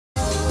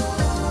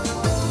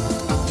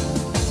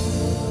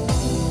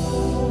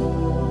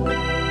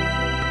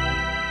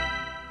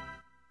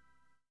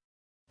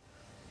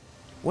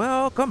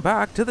Welcome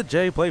back to the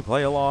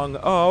Play Along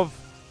of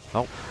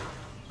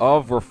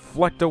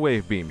Reflect a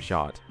Wave Beam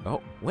Shot.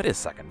 Oh, wait a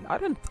second. I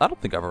don't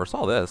think I ever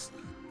saw this.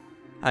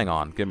 Hang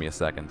on, give me a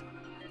second.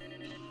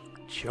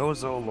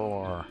 Chozo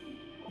lore.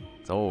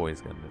 It's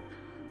always good.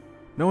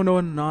 No.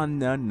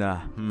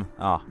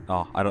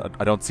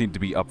 I don't seem to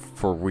be up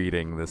for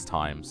reading this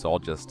time, so I'll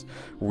just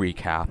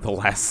recap the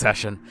last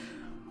session.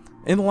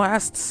 In the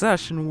last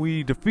session,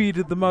 we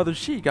defeated the Mother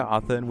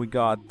She-Goth, and we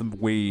got the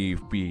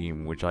Wave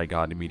Beam, which I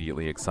got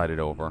immediately excited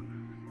over.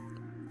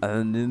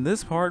 And in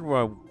this part,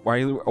 where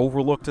I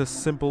overlooked a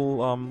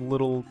simple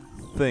little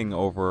thing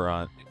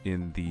over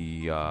in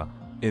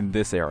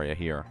this area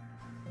here,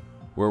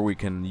 where we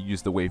can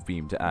use the Wave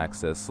Beam to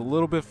access a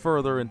little bit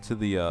further into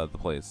the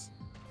place.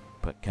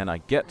 But can I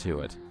get to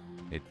it?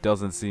 It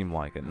doesn't seem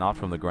like it, not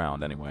from the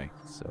ground anyway.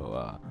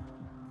 So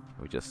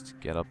we just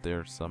get up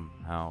there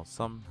somehow.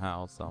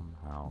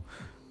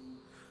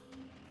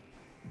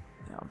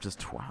 Yeah, I'm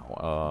just,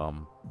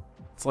 wow.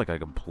 It's like I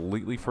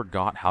completely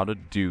forgot how to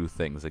do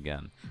things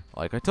again.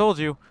 Like I told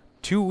you,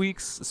 2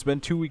 weeks,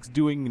 spend 2 weeks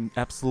doing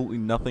absolutely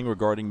nothing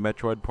regarding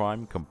Metroid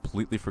Prime,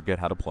 completely forget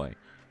how to play.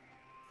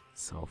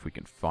 So if we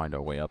can find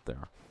our way up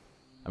there.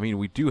 I mean,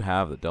 we do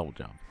have the double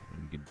jump.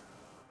 We can...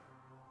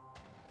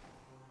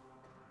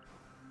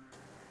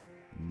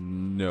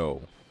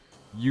 No.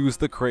 Use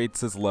the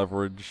crates as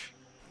leverage.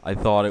 I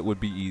thought it would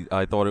be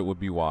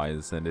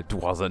wise, and it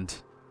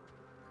wasn't.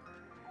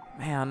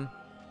 Man,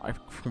 I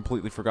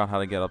completely forgot how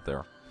to get up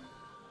there.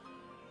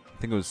 I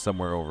think it was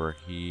somewhere over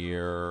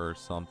here or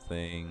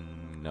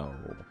something. No,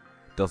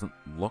 doesn't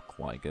look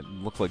like it. It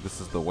looks like this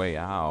is the way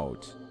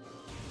out.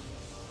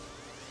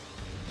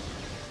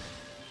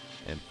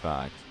 In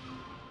fact,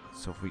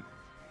 so if we...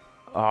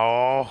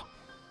 Oh!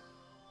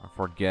 I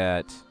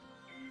forget.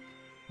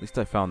 At least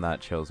I found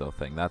that Chozo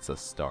thing. That's a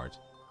start.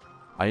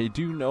 I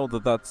do know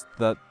that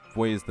that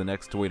way is the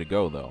next way to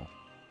go, though.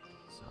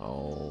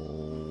 So...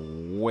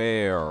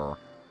 where?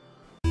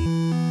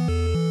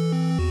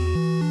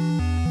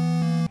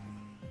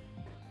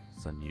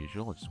 It's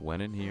unusual. I just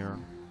went in here.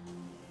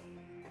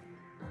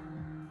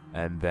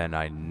 And then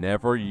I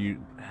never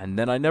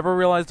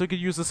realized I could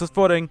use this as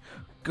footing.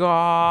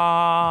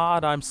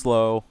 God, I'm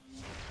slow.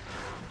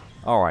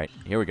 Alright,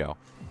 here we go.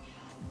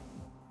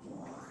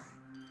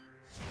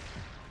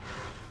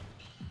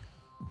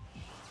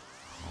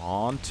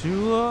 On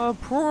to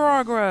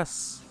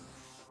progress!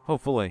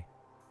 Hopefully.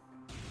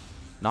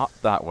 Not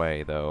that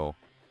way, though.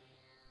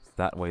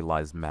 That way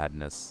lies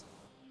madness.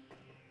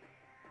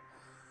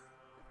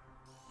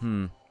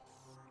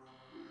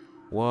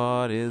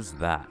 What is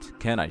that?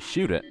 Can I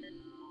shoot it?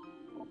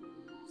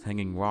 This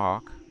hanging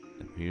rock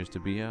appears to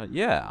be a...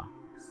 yeah!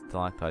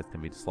 Stalactites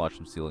can be dislodged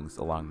from ceilings,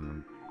 allowing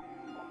them...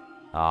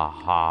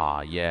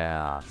 Aha,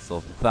 yeah.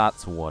 So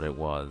that's what it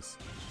was.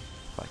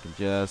 If I can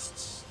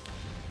just...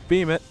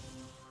 beam it.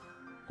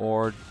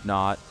 Or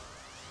not.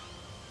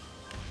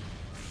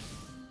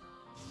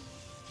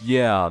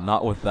 Yeah,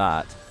 not with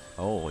that.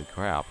 Holy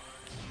crap.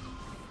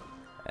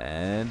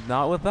 And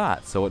not with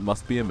that, so it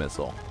must be a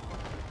missile.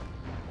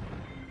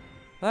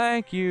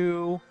 Thank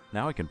you!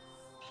 Now I can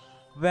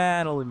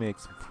finally make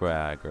some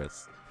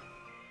progress.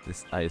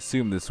 I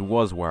assume this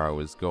was where I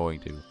was going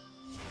to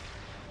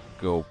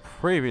go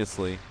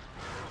previously,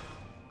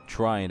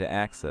 trying to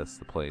access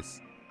the place.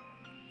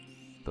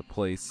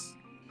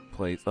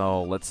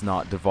 Oh, let's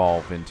not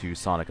devolve into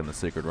Sonic and the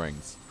Sacred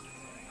Rings.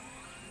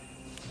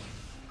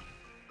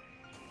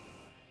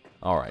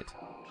 Alright.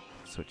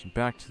 Switching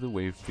back to the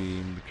Wave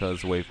Beam,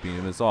 because Wave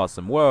Beam is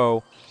awesome.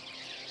 Whoa!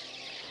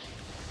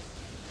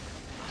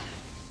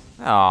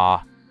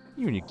 Ah,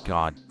 you and your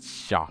god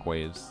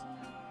shockwaves.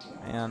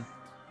 Man.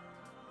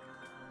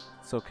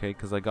 It's okay,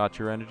 because I got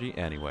your energy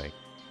anyway.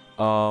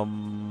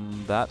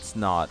 That's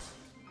not...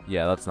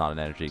 yeah, that's not an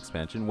energy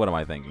expansion. What am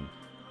I thinking?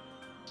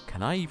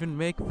 Can I even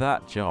make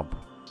that jump?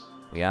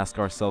 We ask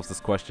ourselves this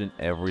question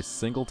every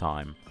single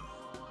time.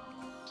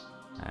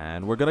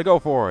 And we're gonna go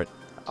for it.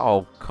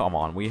 Oh, come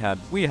on. We had...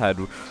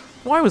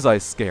 why was I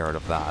scared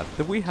of that?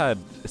 That we had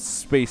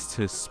space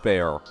to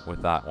spare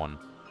with that one.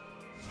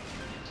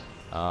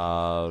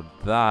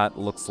 That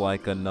looks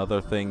like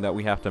another thing that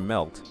we have to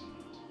melt.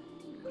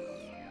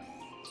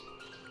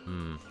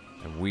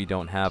 And we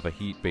don't have a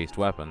heat-based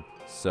weapon.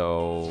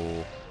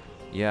 So...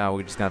 yeah,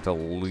 we just have to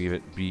leave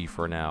it be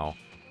for now.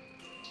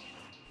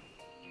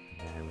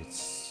 And we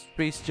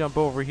space jump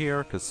over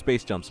here, because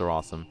space jumps are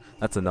awesome.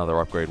 That's another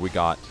upgrade we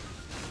got.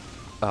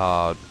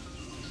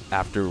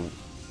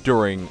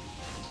 During...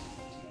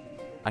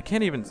 I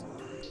can't even...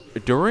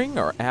 during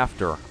or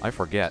after? I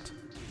forget.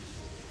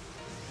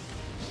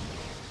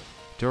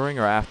 During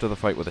or after the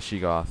fight with the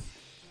She-Goth.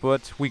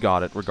 But we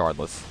got it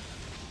regardless.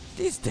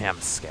 These damn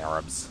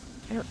scarabs.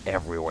 They're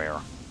everywhere.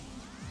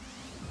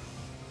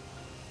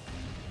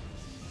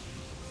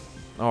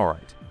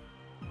 Alright.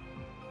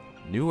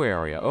 New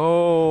area.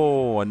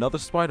 Oh, another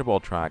spider ball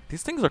track.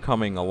 These things are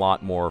coming a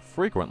lot more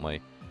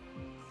frequently.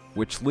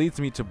 Which leads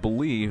me to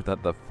believe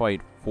that the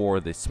fight for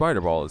the spider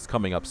ball is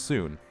coming up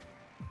soon.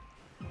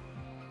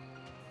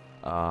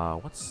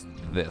 What's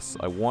this?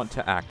 I want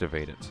to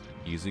activate it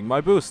using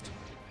my boost.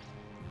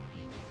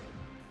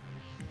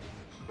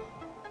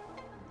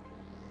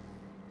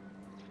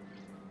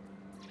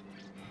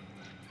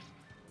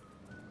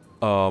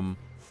 I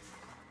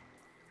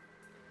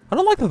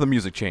don't like that the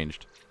music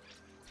changed.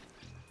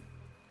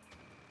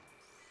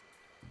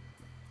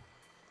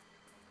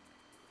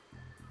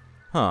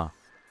 Huh.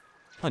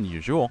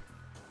 Unusual.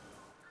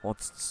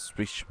 Let's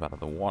swish out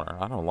of the water.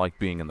 I don't like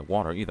being in the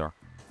water either.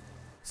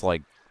 It's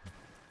like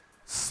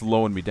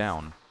slowing me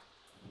down.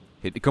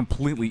 It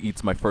completely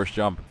eats my first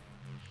jump.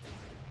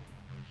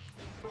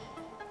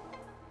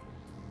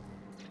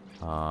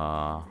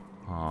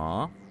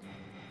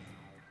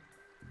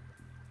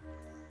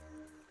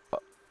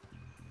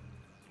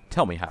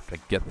 Tell me how to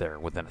get there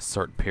within a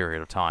certain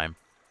period of time.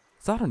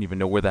 'Cause I don't even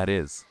know where that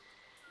is.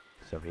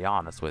 To be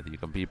honest with you,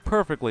 can be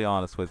perfectly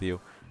honest with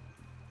you.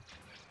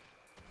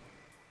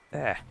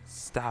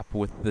 Stop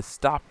with the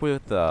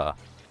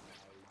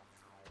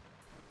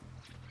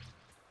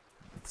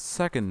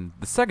second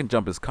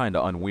jump is kind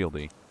of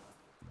unwieldy.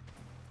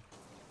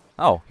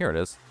 Oh, here it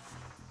is.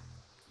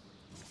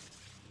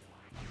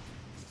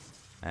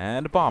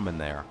 And a bomb in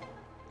there.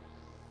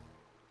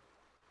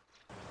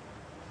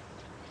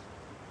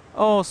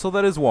 Oh, so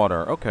that is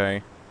water.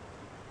 Okay.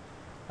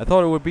 I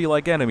thought it would be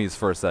like enemies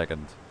for a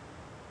second.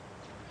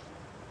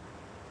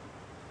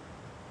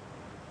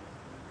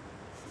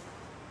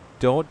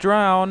 Don't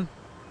drown.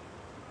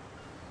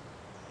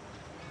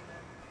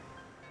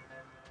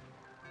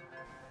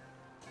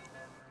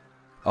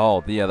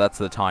 Oh, yeah, that's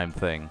the time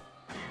thing.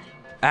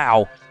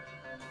 Ow!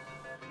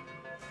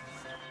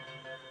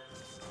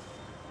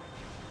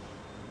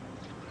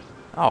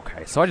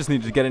 Okay, so I just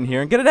need to get in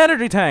here and get an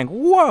energy tank.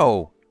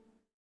 Whoa!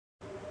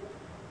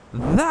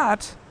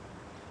 That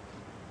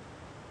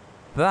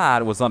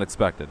was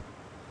unexpected.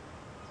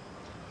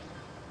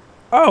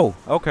 Oh,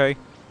 okay.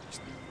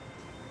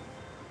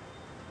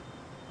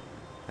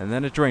 And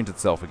then it drains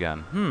itself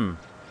again.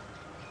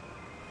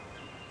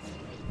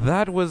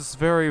 That was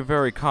very,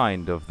 very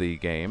kind of the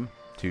game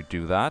to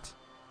do that.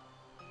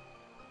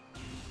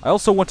 I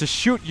also want to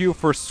shoot you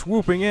for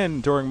swooping in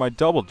during my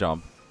double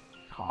jump.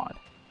 God.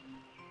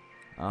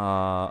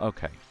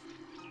 Okay.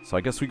 So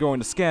I guess we go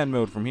into scan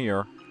mode from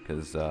here,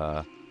 because,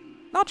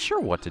 not sure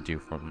what to do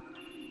from...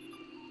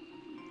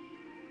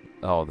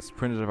 Oh, this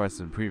printer device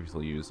has been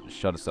previously used.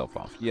 Shut itself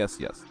off. Yes,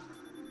 yes.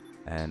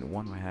 And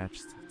one hatch...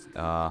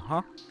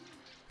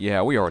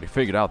 Yeah, we already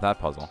figured out that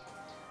puzzle.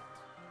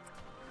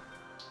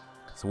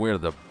 So we're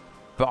the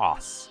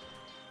boss.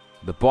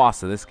 The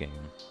boss of this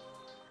game.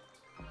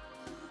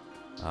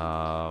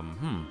 Now,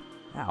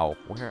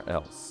 where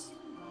else?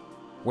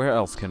 Where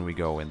else can we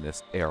go in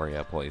this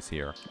area place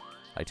here?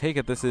 I take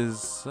it this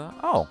is...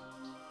 oh.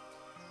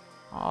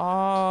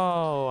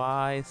 Oh,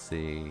 I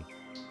see.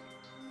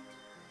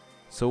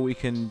 So we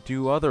can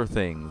do other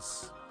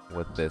things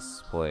with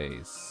this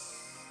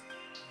place.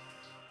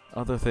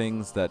 Other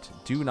things that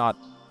do not...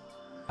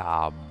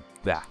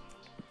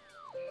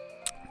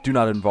 do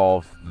not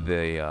involve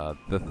the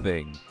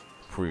thing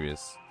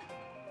previous.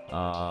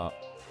 So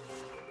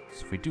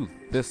if we do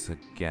this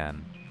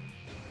again,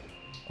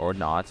 or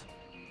not,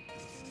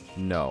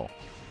 no,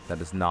 that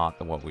is not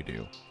what we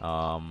do.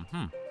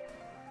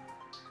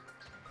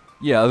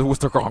 Yeah, it was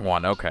the wrong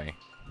one. Okay,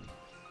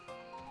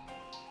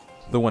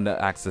 the one that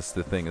accesses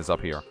the thing is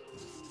up here.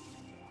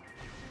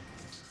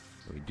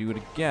 We do it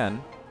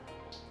again,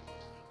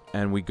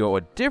 and we go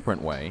a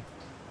different way.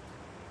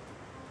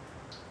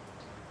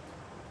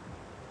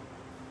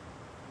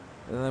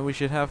 And then we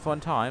should have fun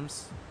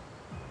times.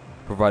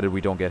 Provided we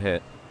don't get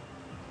hit.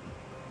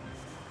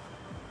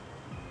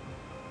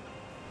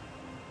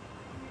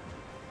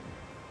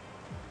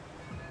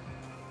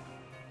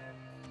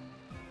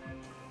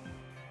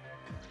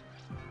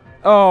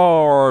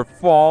 Or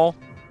fall.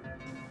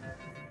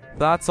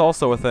 That's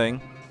also a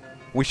thing.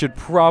 We should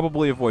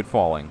probably avoid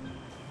falling.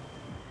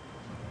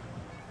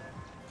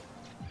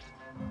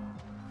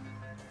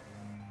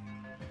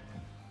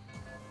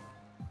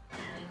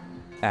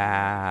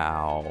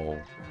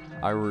 Ow.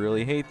 I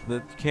really hate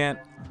that you can't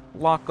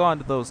lock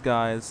onto those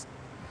guys.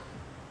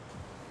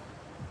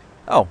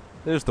 Oh,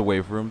 there's the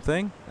wave room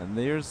thing, and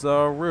there's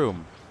a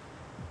room.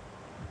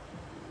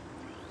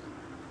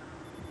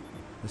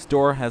 This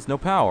door has no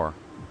power.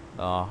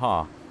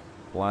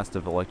 Blast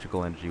of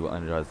electrical energy will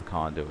energize the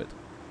conduit.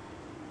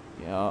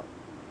 Yeah.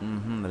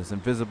 That is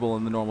invisible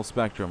in the normal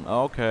spectrum.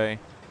 Okay.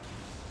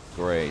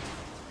 Great.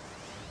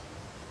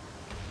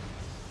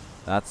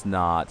 That's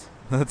not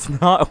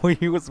what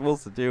he was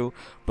supposed to do,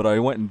 but I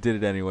went and did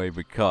it anyway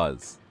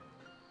because...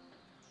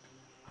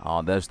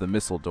 Oh, there's the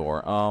missile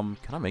door. Can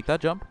I make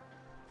that jump?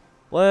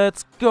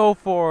 Let's go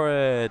for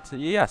it!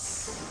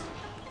 Yes!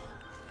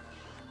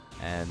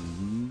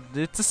 And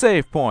it's a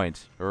save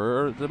point,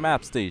 or the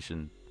map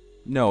station.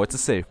 No, it's a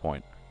save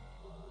point.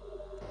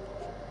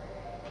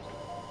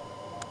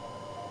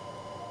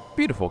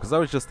 Beautiful, because I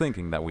was just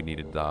thinking that we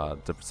needed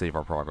to save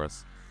our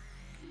progress.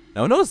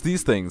 Now notice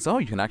these things. Oh,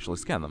 you can actually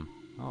scan them.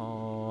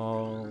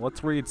 Oh,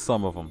 let's read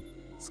some of them.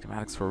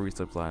 Schematics for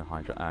research line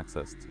Hydra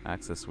access.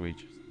 Access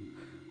reach.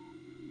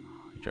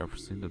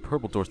 The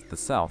purple doors to the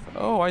south.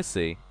 Oh, I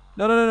see.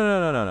 No, no, no,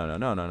 no, no, no,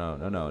 no, no, no,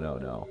 no, no, no, no,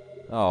 no.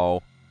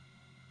 Oh.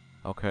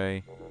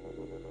 Okay.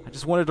 I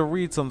just wanted to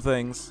read some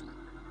things.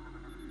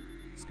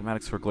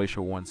 Schematics for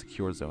Glacier 1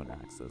 secure zone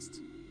accessed.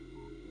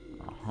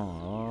 Uh-huh.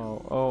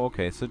 Oh,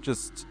 okay. So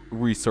just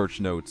research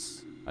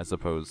notes, I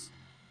suppose.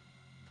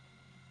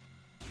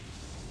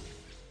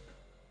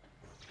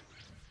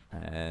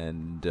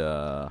 And,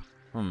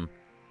 I'm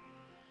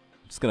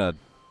just gonna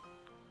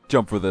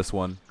jump for this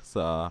one.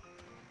 'Cause,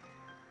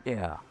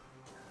 yeah.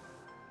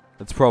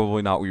 That's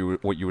probably not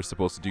what you were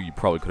supposed to do. You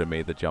probably could have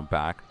made the jump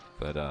back.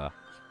 But,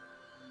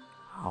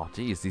 oh,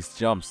 geez, these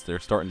jumps, they're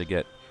starting to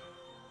get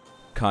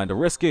kind of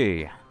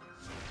risky.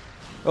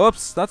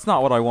 Oops, that's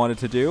not what I wanted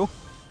to do.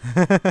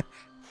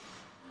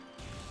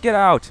 Get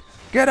out!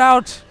 Get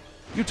out!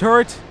 You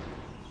turret!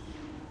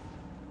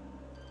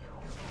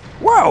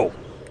 Whoa!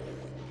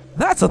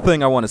 That's a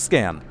thing I want to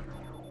scan.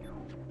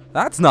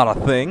 That's not a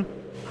thing.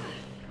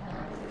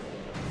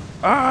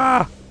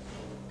 Ah!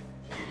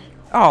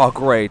 Oh,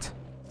 great.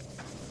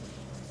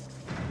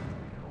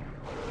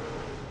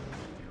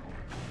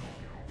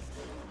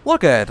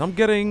 Look at it, I'm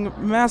getting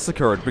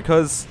massacred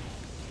because...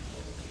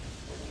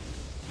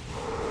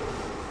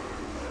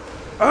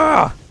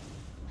 Ah!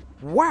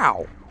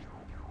 Wow!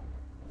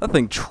 That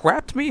thing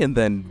trapped me and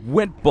then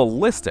went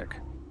ballistic.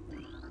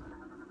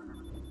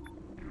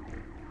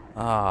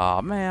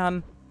 Ah,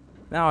 man.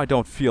 Now I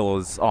don't feel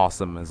as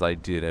awesome as I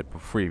did it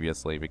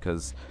previously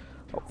because...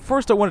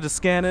 First I wanted to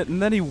scan it, and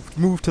then he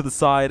moved to the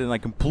side and I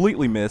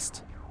completely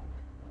missed.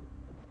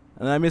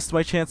 And I missed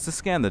my chance to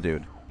scan the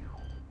dude.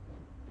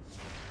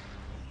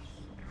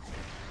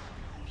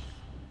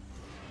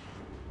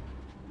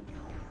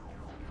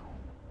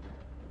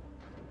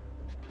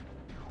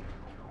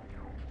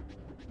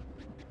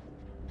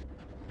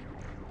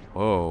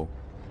 Whoa.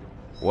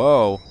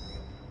 Whoa.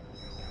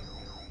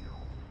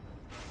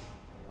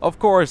 Of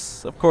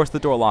course the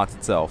door locks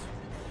itself.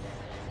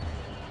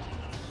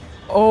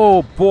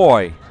 Oh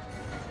boy.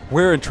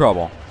 We're in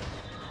trouble.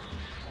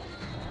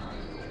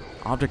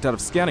 Object out of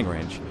scanning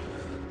range.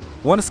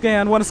 Wanna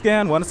scan, wanna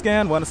scan, wanna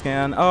scan, wanna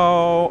scan.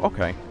 Oh,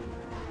 okay.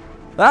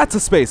 That's a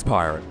space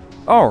pirate.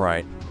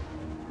 Alright.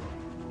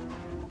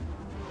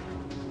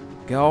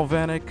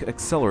 Galvanic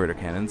accelerator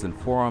cannons and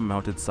forearm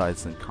mounted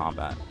sights in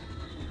combat.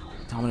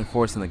 Dominant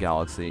force in the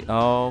galaxy.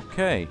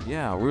 Okay,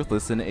 yeah,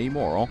 ruthless and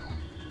amoral.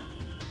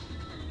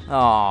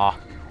 Ah.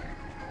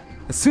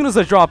 As soon as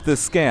I drop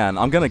this scan,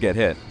 I'm gonna get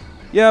hit.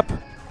 Yep,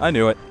 I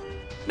knew it.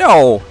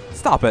 No!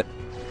 Stop it.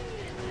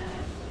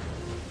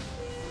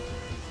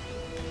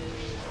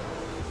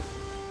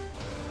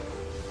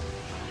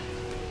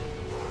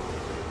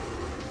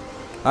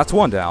 That's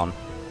one down.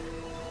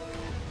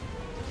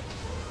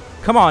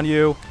 Come on,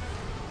 you.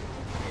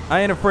 I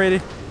ain't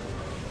afraid.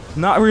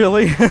 Not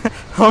really.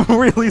 I'm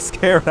really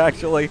scared,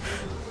 actually.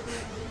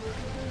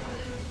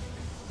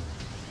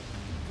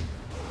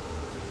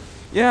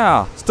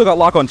 Yeah, still got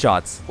lock-on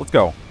shots. Let's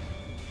go.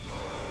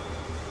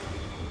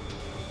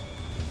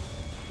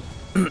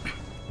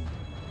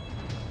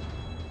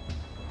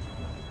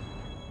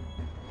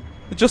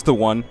 Just the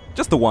one.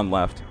 Just the one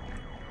left.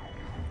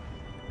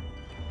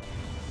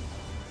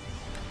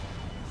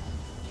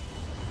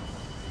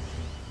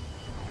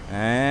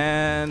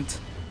 And...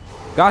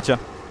 Gotcha.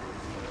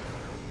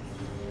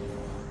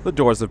 The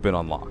doors have been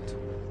unlocked.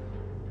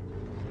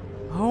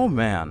 Oh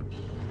man.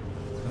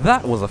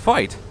 That was a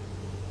fight.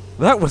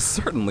 That was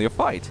certainly a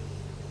fight.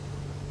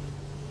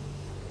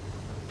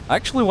 I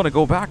actually want to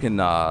go back and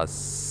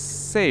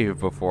save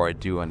before I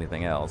do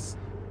anything else.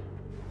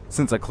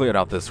 Since I cleared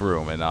out this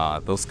room and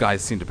those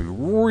guys seem to be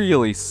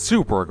really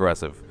super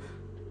aggressive.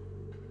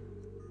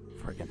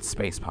 Friggin'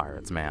 space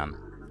pirates, man.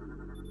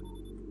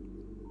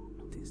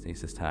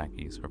 Stasis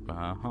tackies.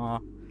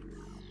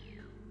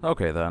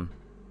 Okay then.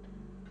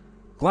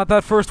 Glad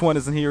that first one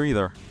isn't here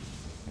either.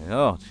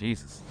 Oh,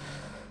 Jesus.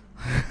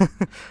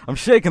 I'm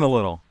shaking a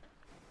little.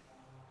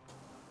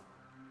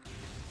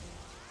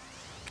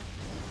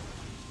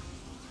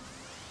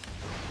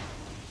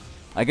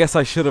 I guess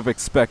I should have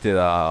expected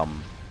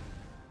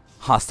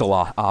hostile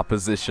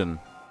opposition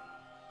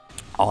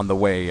on the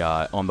way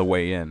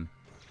in.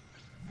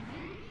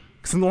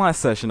 Because in the last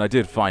session, I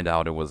did find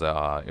out it was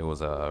a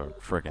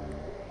friggin'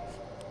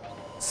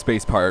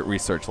 space pirate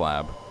research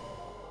lab.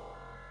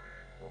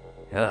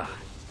 Ugh.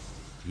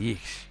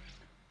 Yeesh.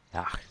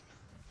 Ah.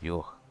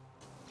 Yo.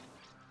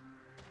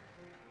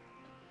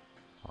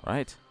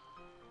 Alright.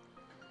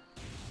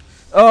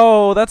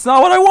 Oh, that's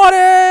not what I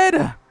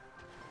wanted!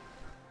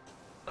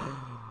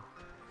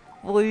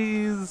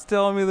 Please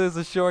tell me there's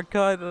a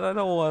shortcut. I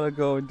don't want to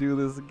go and do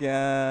this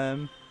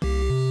again.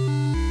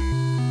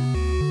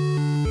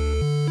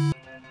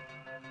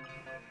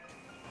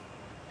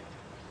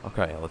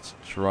 Okay, let's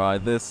try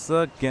this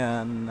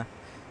again.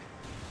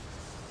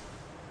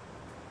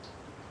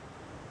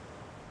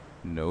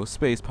 No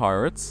space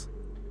pirates.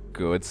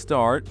 Good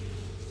start.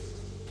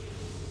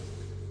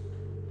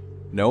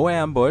 No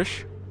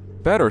ambush.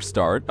 Better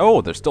start.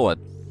 Oh, there's still a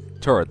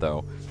turret,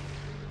 though.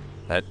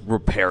 That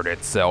repaired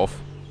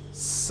itself.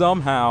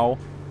 Somehow.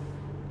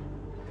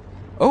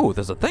 Oh,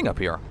 there's a thing up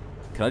here.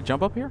 Can I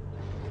jump up here?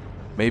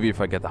 Maybe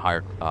if I get the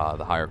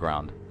higher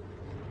ground.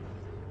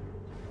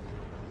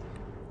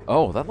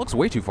 Oh, that looks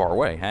way too far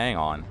away. Hang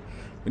on.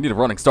 We need a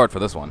running start for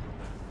this one.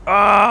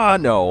 Ah,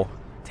 no.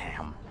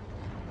 Damn.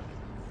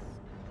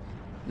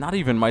 Not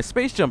even my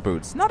space jump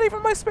boots. Not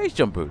even my space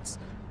jump boots.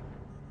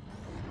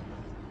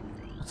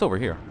 What's over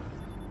here?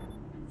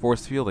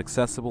 Force field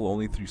accessible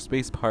only through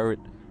space pirate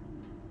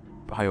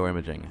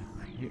bioimaging.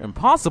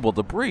 Impossible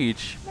to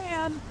breach?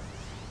 Man.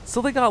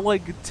 So they got,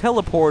 like,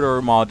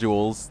 teleporter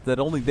modules that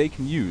only they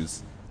can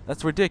use.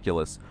 That's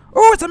ridiculous.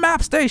 Oh, it's a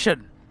map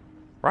station!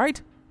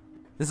 Right?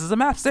 This is a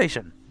map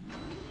station.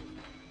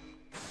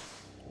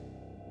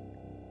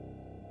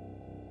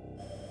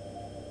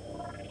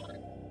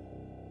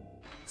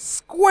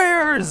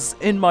 Squares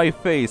in my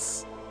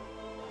face!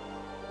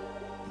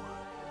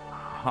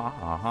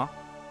 Uh-huh.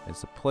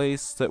 There's a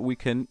place that we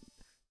can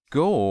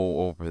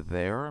go over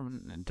there.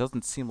 It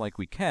doesn't seem like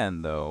we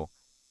can, though.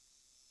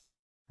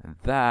 And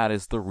that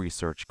is the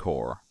research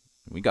core.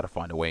 We gotta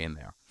find a way in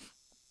there.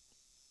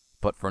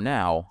 But for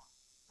now,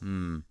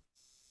 in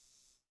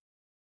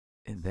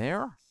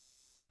there?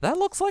 That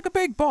looks like a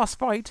big boss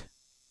fight.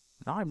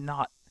 I'm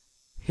not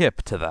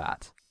hip to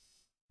that.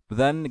 But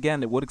then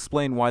again, it would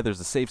explain why there's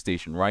a save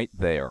station right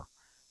there.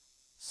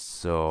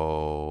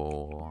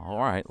 So,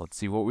 alright, let's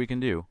see what we can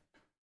do.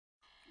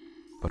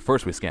 But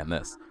first we scan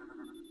this.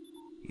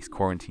 These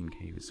quarantine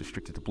caves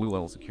restricted to blue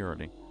level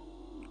security.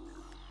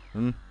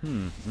 I'm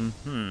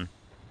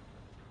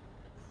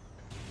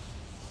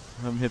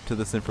hip to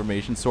this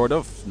information, sort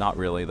of. Not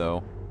really,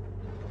 though.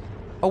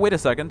 Oh, wait a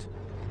second.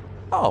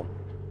 Oh.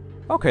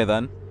 Okay,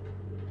 then.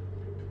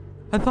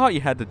 I thought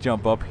you had to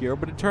jump up here,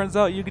 but it turns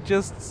out you could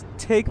just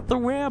take the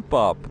ramp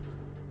up.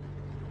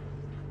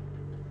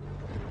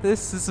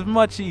 This is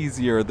much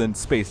easier than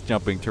space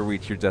jumping to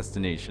reach your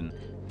destination.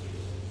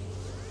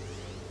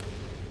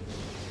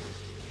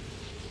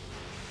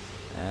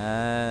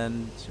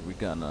 And we're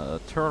gonna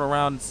turn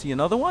around and see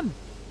another one?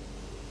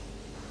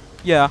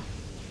 Yeah,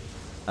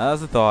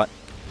 as I thought.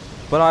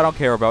 But I don't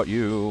care about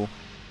you.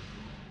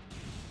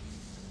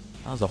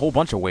 There's a whole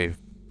bunch of wave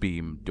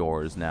beam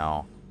doors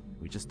now.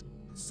 We just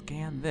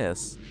scan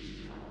this.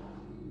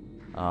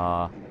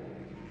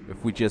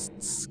 If we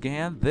just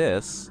scan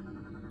this,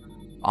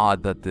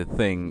 odd that the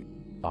thing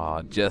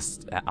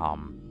just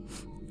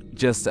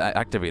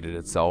activated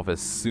itself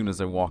as soon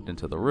as I walked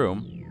into the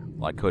room.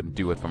 Well, I couldn't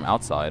do it from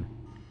outside.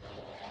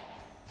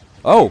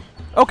 Oh,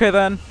 okay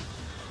then.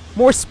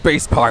 More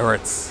space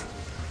pirates.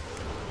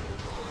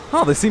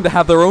 Oh, they seem to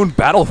have their own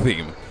battle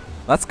theme.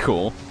 That's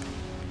cool.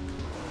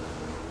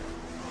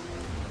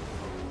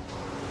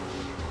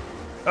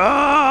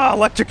 Ah,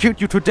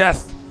 electrocute you to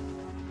death.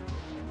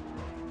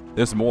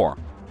 There's more.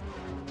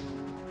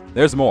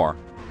 There's more.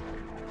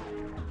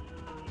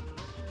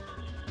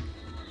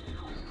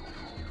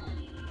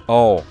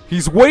 Oh,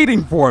 he's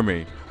waiting for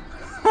me.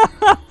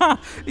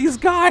 These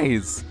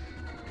guys.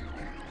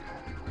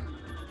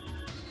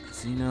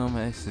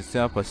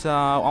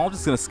 I'm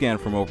just gonna scan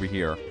from over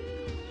here.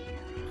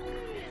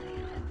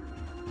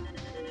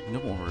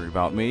 Don't worry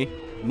about me.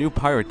 New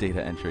pirate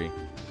data entry.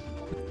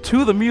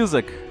 To the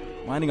music!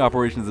 Mining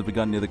operations have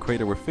begun near the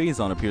crater where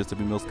Phazon appears to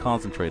be most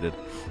concentrated.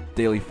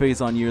 Daily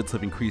Phazon yields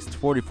have increased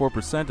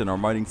 44% and our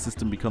mining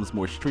system becomes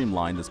more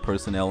streamlined as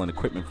personnel and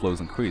equipment flows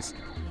increase.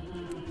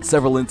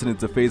 Several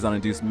incidents of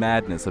Phazon-induced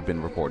madness have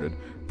been reported,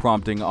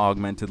 prompting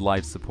augmented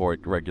life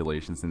support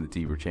regulations in the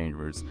deeper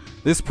chambers.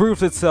 This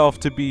proves itself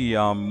to be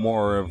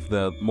more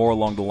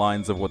along the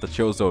lines of what the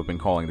Chozo have been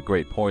calling the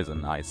Great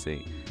Poison, I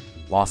see.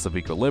 Loss of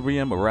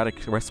equilibrium,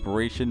 erratic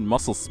respiration,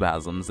 muscle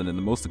spasms, and in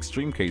the most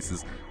extreme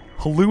cases,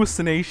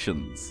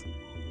 hallucinations.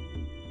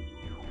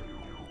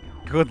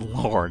 Good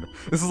lord.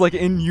 This is like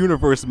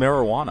in-universe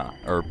marijuana,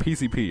 or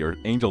PCP, or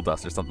angel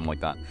dust, or something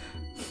like that.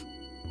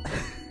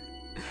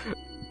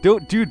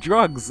 Don't do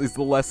drugs is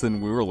the lesson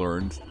we were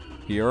learned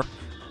here.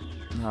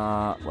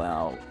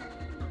 Well,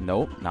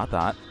 nope, not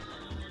that.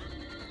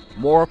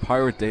 More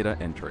pirate data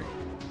entry.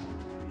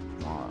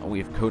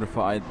 We've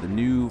codified the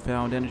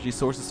newfound energy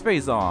sources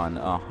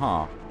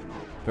Phazon.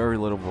 Very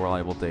little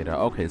reliable data.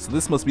 Okay, so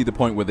this must be the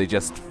point where they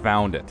just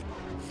found it.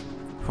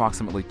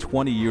 Approximately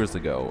 20 years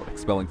ago,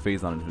 expelling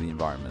Phazon into the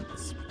environment.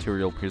 This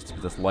material appears to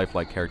possess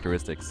lifelike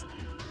characteristics.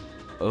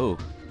 Oh.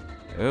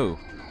 Oh.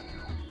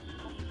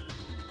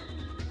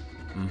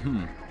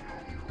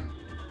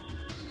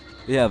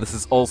 Yeah, this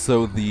is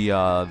also the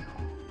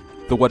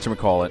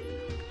whatchamacallit.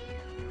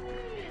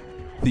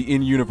 The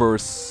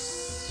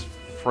in-universe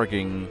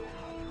frigging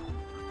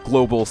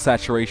global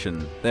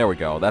saturation. There we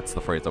go, that's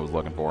the phrase I was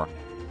looking for.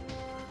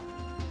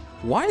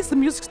 Why is the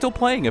music still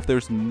playing if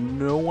there's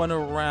no one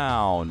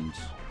around?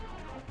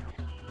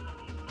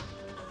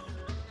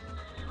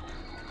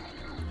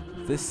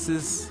 This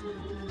is...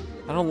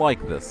 I don't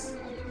like this.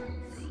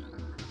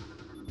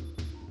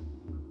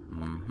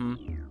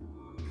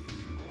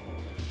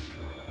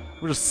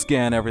 We'll just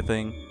scan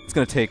everything. It's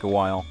gonna take a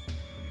while.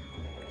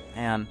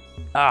 And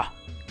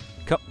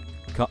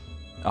come.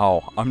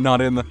 Oh, I'm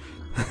not in the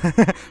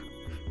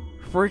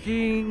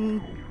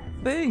freaking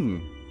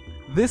thing.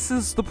 This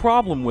is the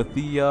problem with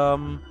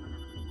the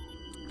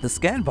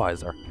scan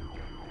visor.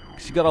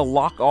 You gotta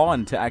lock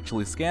on to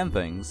actually scan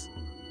things,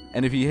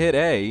 and if you hit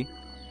A,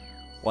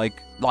 like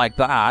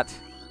that,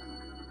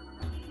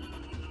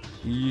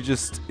 you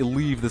just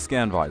leave the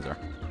scan visor.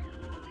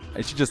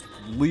 I should just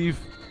leave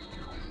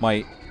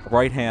my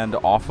right hand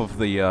off of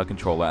the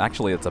controller.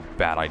 Actually, it's a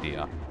bad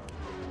idea.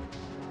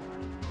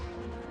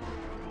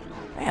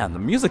 Man, the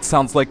music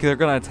sounds like they're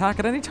gonna attack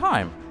at any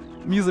time.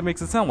 Music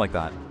makes it sound like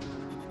that.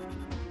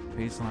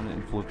 Baseline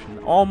inflection,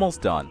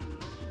 almost done.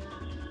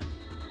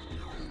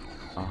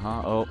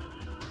 Oh.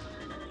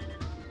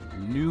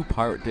 New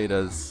pirate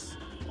data's...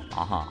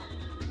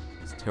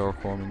 It's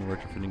terraforming,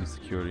 retrofitting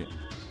security.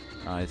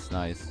 Nice,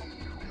 nice.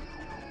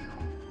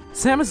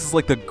 Samus is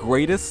like the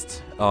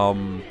greatest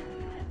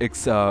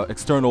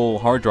external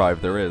hard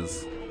drive there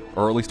is.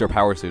 Or at least her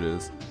power suit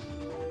is.